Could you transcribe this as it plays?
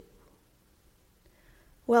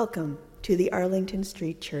Welcome to the Arlington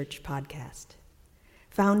Street Church podcast.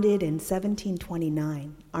 Founded in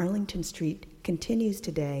 1729, Arlington Street continues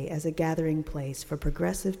today as a gathering place for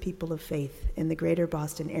progressive people of faith in the greater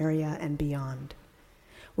Boston area and beyond.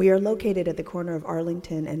 We are located at the corner of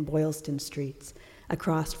Arlington and Boylston Streets,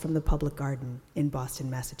 across from the Public Garden in Boston,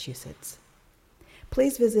 Massachusetts.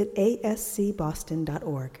 Please visit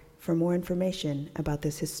ascboston.org for more information about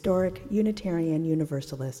this historic Unitarian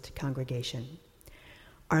Universalist congregation.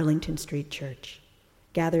 Arlington Street Church,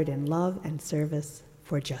 gathered in love and service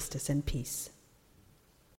for justice and peace.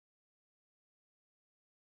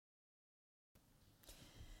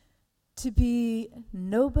 To be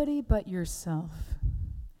nobody but yourself,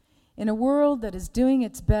 in a world that is doing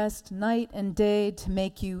its best night and day to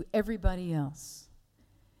make you everybody else,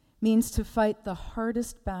 means to fight the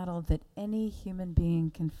hardest battle that any human being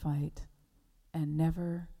can fight and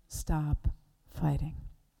never stop fighting.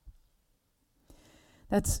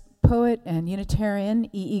 That's poet and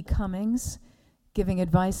Unitarian E.E. Cummings giving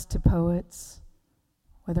advice to poets,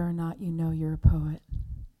 whether or not you know you're a poet.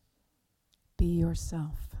 Be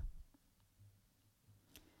yourself.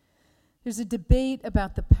 There's a debate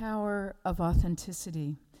about the power of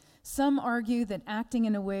authenticity. Some argue that acting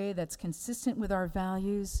in a way that's consistent with our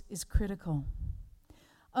values is critical.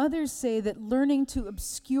 Others say that learning to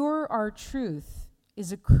obscure our truth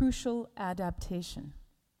is a crucial adaptation.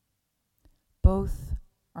 Both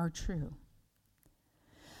are true.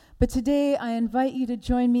 But today I invite you to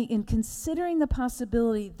join me in considering the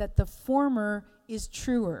possibility that the former is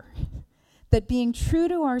truer, that being true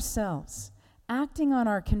to ourselves, acting on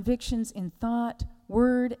our convictions in thought,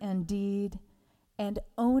 word, and deed, and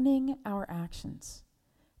owning our actions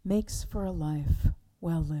makes for a life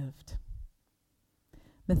well lived.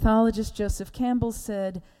 Mythologist Joseph Campbell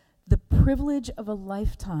said, "The privilege of a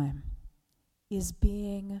lifetime is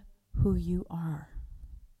being who you are."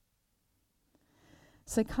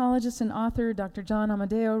 Psychologist and author Dr. John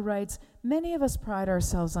Amadeo writes, "Many of us pride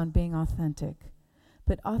ourselves on being authentic,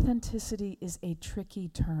 but authenticity is a tricky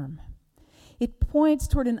term. It points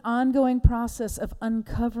toward an ongoing process of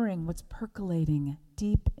uncovering what's percolating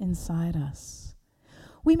deep inside us.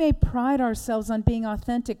 We may pride ourselves on being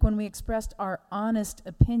authentic when we expressed our honest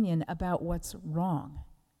opinion about what's wrong.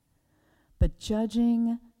 But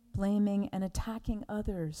judging, blaming, and attacking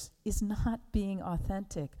others is not being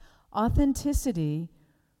authentic. Authenticity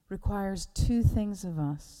requires two things of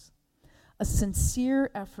us: a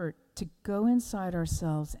sincere effort to go inside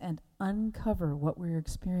ourselves and uncover what we're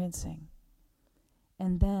experiencing,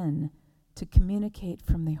 and then to communicate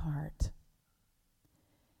from the heart,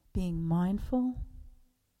 being mindful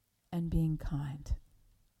and being kind.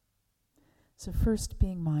 So first,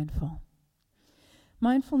 being mindful.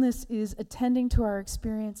 Mindfulness is attending to our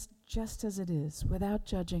experience just as it is, without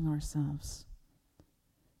judging ourselves.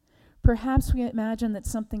 Perhaps we imagine that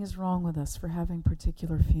something is wrong with us for having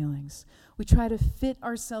particular feelings. We try to fit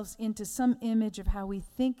ourselves into some image of how we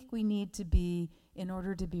think we need to be in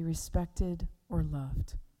order to be respected or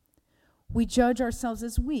loved. We judge ourselves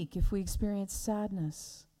as weak if we experience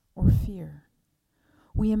sadness or fear.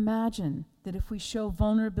 We imagine that if we show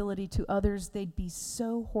vulnerability to others, they'd be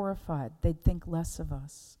so horrified they'd think less of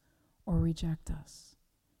us or reject us.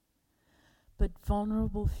 But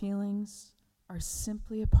vulnerable feelings are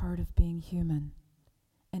simply a part of being human,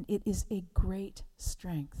 and it is a great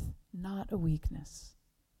strength, not a weakness,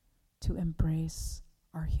 to embrace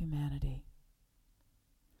our humanity.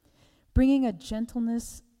 Bringing a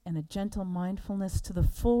gentleness and a gentle mindfulness to the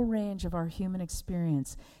full range of our human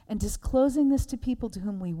experience and disclosing this to people to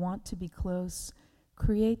whom we want to be close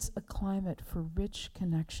creates a climate for rich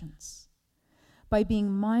connections. By being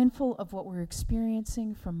mindful of what we're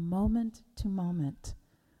experiencing from moment to moment,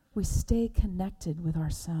 we stay connected with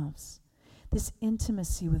ourselves. This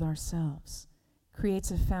intimacy with ourselves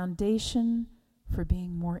creates a foundation for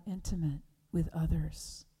being more intimate with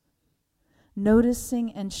others.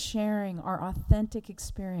 Noticing and sharing our authentic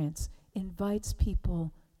experience invites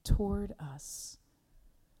people toward us,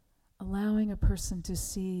 allowing a person to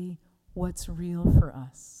see what's real for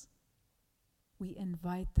us. We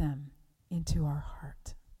invite them into our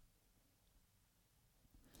heart.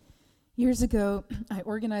 Years ago, I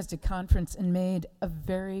organized a conference and made a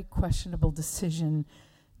very questionable decision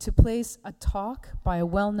to place a talk by a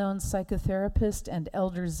well-known psychotherapist and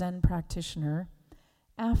elder Zen practitioner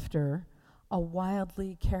after a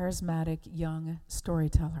wildly charismatic young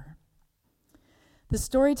storyteller. The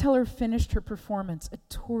storyteller finished her performance, a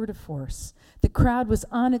tour de force. The crowd was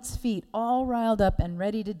on its feet, all riled up and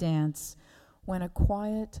ready to dance, when a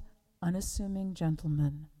quiet, unassuming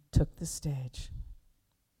gentleman took the stage.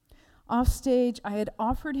 Off stage, I had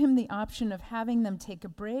offered him the option of having them take a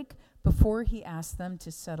break before he asked them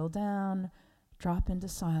to settle down, drop into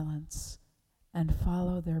silence, and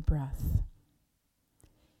follow their breath.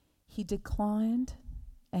 He declined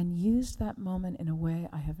and used that moment in a way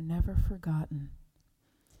I have never forgotten.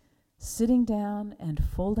 Sitting down and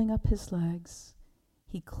folding up his legs,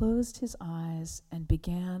 he closed his eyes and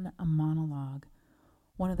began a monologue,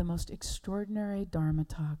 one of the most extraordinary Dharma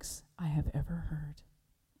talks I have ever heard.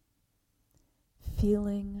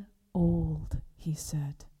 Feeling old, he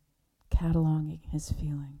said, cataloging his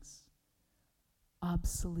feelings.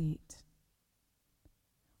 Obsolete.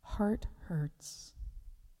 Heart hurts.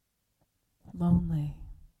 Lonely.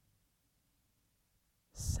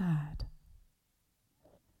 Sad.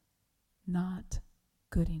 Not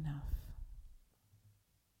good enough.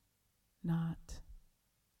 Not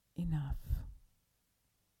enough.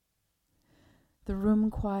 The room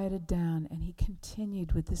quieted down, and he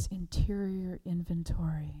continued with this interior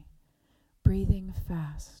inventory, breathing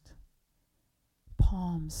fast,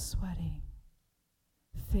 palms sweating,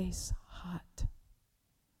 face hot,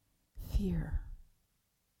 fear,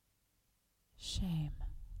 shame,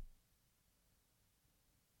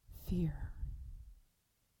 fear,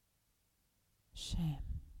 shame.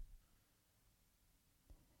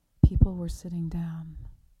 People were sitting down.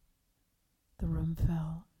 The room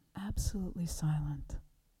fell absolutely silent.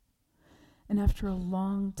 And after a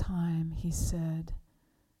long time, he said,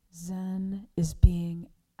 Zen is being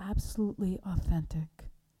absolutely authentic,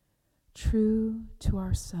 true to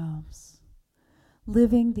ourselves,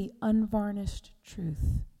 living the unvarnished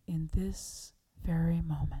truth in this very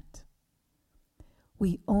moment.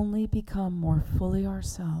 We only become more fully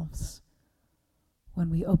ourselves when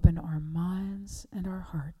we open our minds and our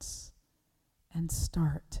hearts and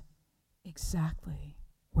start exactly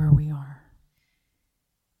where we are.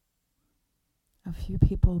 A few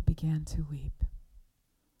people began to weep.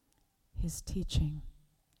 His teaching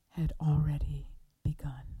had already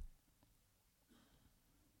begun.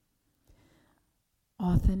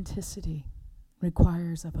 Authenticity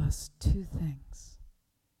requires of us two things: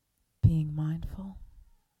 being mindful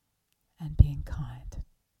and being kind.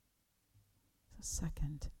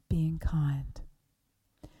 Second, being kind.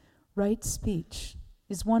 Right speech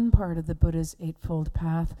is one part of the Buddha's Eightfold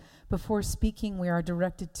Path. Before speaking, we are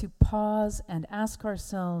directed to pause and ask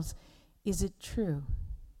ourselves, is it true?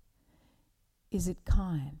 Is it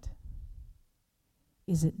kind?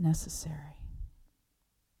 Is it necessary?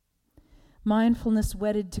 Mindfulness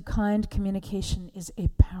wedded to kind communication is a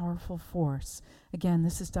powerful force. Again,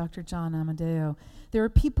 this is Dr. John Amadeo. There are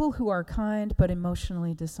people who are kind but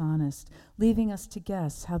emotionally dishonest, leaving us to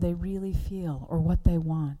guess how they really feel or what they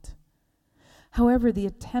want. However, the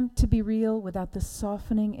attempt to be real without the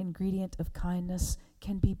softening ingredient of kindness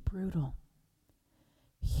can be brutal.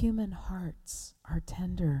 Human hearts are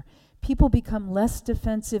tender. People become less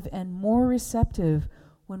defensive and more receptive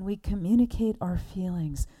when we communicate our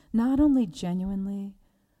feelings, not only genuinely,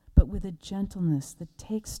 but with a gentleness that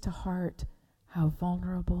takes to heart how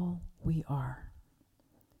vulnerable we are.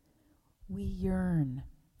 We yearn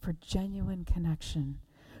for genuine connection,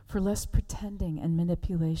 for less pretending and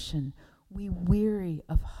manipulation. We weary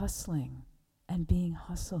of hustling and being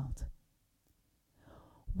hustled.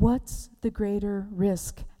 What's the greater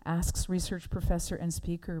risk, asks research professor and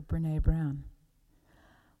speaker Brené Brown.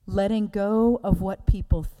 Letting go of what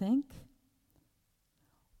people think,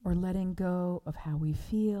 or letting go of how we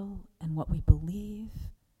feel and what we believe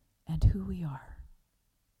and who we are?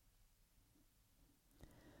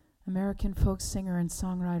 American folk singer and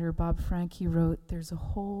songwriter Bob Franke wrote, "There's a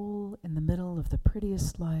hole in the middle of the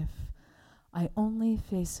prettiest life. I only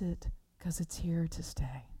face it 'cause it's here to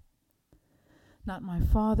stay. Not my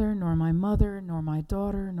father, nor my mother, nor my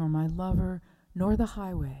daughter, nor my lover, nor the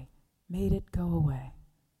highway made it go away.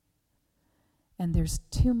 And there's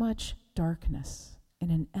too much darkness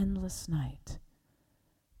in an endless night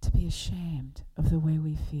to be ashamed of the way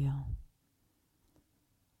we feel.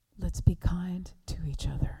 Let's be kind to each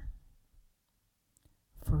other.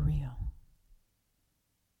 For real."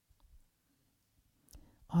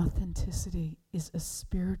 Authenticity is a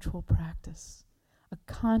spiritual practice, a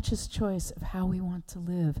conscious choice of how we want to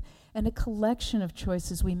live, and a collection of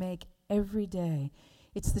choices we make every day.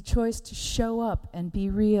 It's the choice to show up and be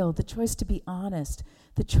real, the choice to be honest,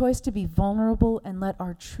 the choice to be vulnerable and let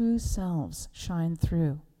our true selves shine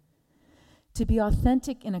through. To be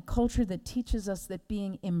authentic in a culture that teaches us that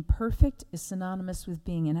being imperfect is synonymous with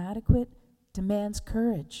being inadequate demands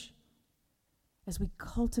courage. As we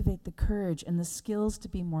cultivate the courage and the skills to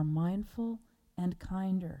be more mindful and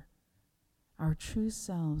kinder, our true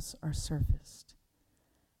selves are surfaced.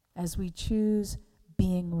 As we choose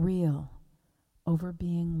being real over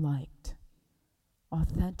being liked,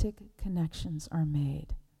 authentic connections are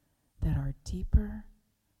made that are deeper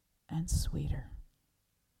and sweeter.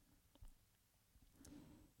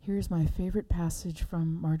 Here's my favorite passage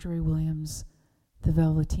from Marjorie Williams' The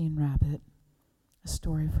Velveteen Rabbit, a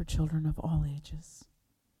story for children of all ages.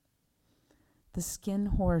 The skin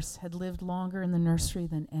horse had lived longer in the nursery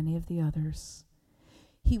than any of the others.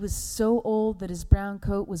 He was so old that his brown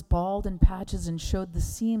coat was bald in patches and showed the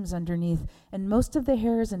seams underneath, and most of the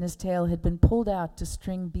hairs in his tail had been pulled out to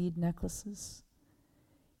string bead necklaces.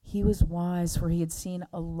 He was wise, for he had seen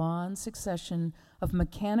a long succession of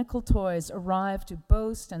mechanical toys arrive to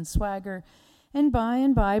boast and swagger, and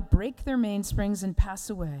by break their mainsprings and pass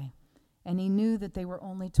away. And he knew that they were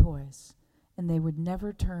only toys, and they would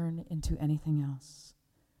never turn into anything else.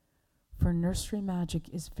 For nursery magic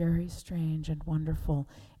is very strange and wonderful,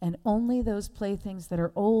 and only those playthings that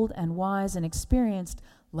are old and wise and experienced,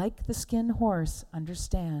 like the skin horse,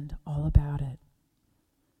 understand all about it.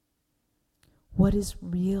 "What is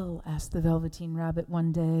real?" asked the Velveteen Rabbit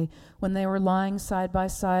one day when they were lying side by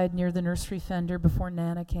side near the nursery fender before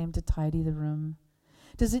Nana came to tidy the room.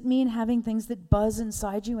 "Does it mean having things that buzz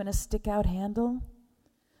inside you and a stick-out handle?"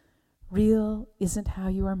 "Real isn't how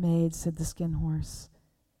you are made," said the skin horse.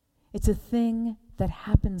 "It's a thing that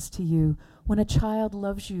happens to you when a child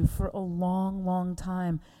loves you for a long, long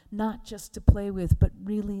time, not just to play with, but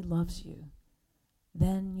really loves you.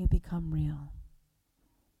 Then you become real."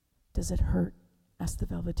 "Does it hurt?" asked the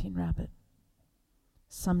Velveteen Rabbit.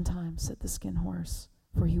 "Sometimes," said the skin horse,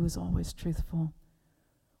 for he was always truthful.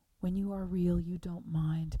 "When you are real, you don't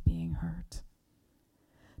mind being hurt."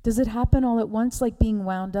 "Does it happen all at once like being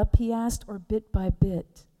wound up?" he asked, "or bit by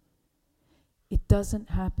bit?" "It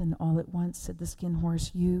doesn't happen all at once," said the skin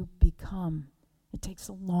horse. "You become. It takes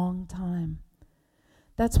a long time.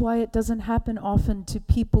 That's why it doesn't happen often to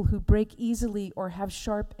people who break easily or have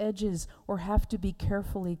sharp edges or have to be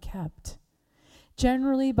carefully kept.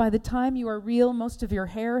 Generally, by the time you are real, most of your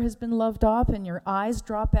hair has been loved off and your eyes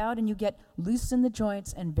drop out and you get loose in the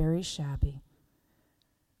joints and very shabby.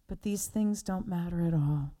 But these things don't matter at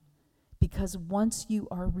all, because once you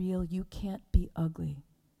are real, you can't be ugly,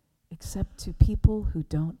 except to people who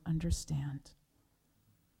don't understand."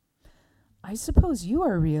 "I suppose you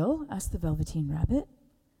are real?" asked the Velveteen Rabbit.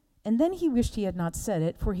 And then he wished he had not said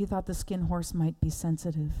it, for he thought the skin horse might be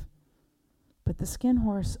sensitive. But the skin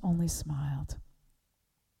horse only smiled.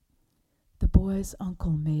 "The boy's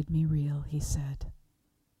uncle made me real," he said.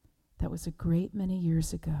 "That was a great many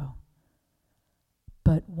years ago.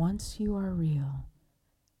 But once you are real,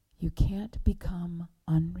 you can't become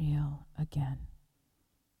unreal again.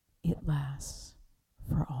 It lasts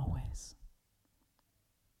for always."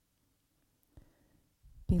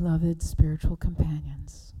 Beloved spiritual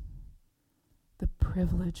companions, the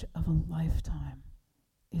privilege of a lifetime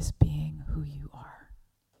is being who you are.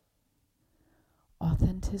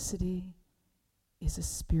 Authenticity is a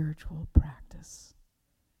spiritual practice.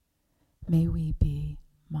 May we be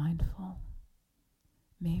mindful.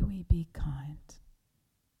 May we be kind.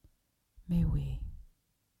 May we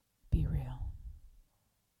be real.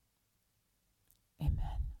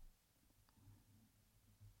 Amen.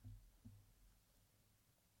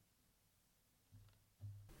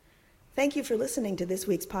 Thank you for listening to this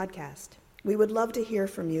week's podcast. We would love to hear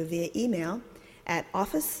from you via email at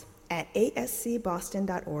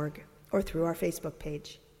office@ascboston.org or through our Facebook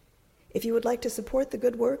page. If you would like to support the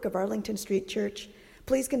good work of Arlington Street Church,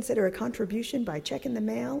 please consider a contribution by check in the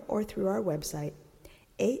mail or through our website,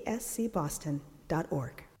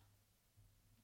 ascboston.org.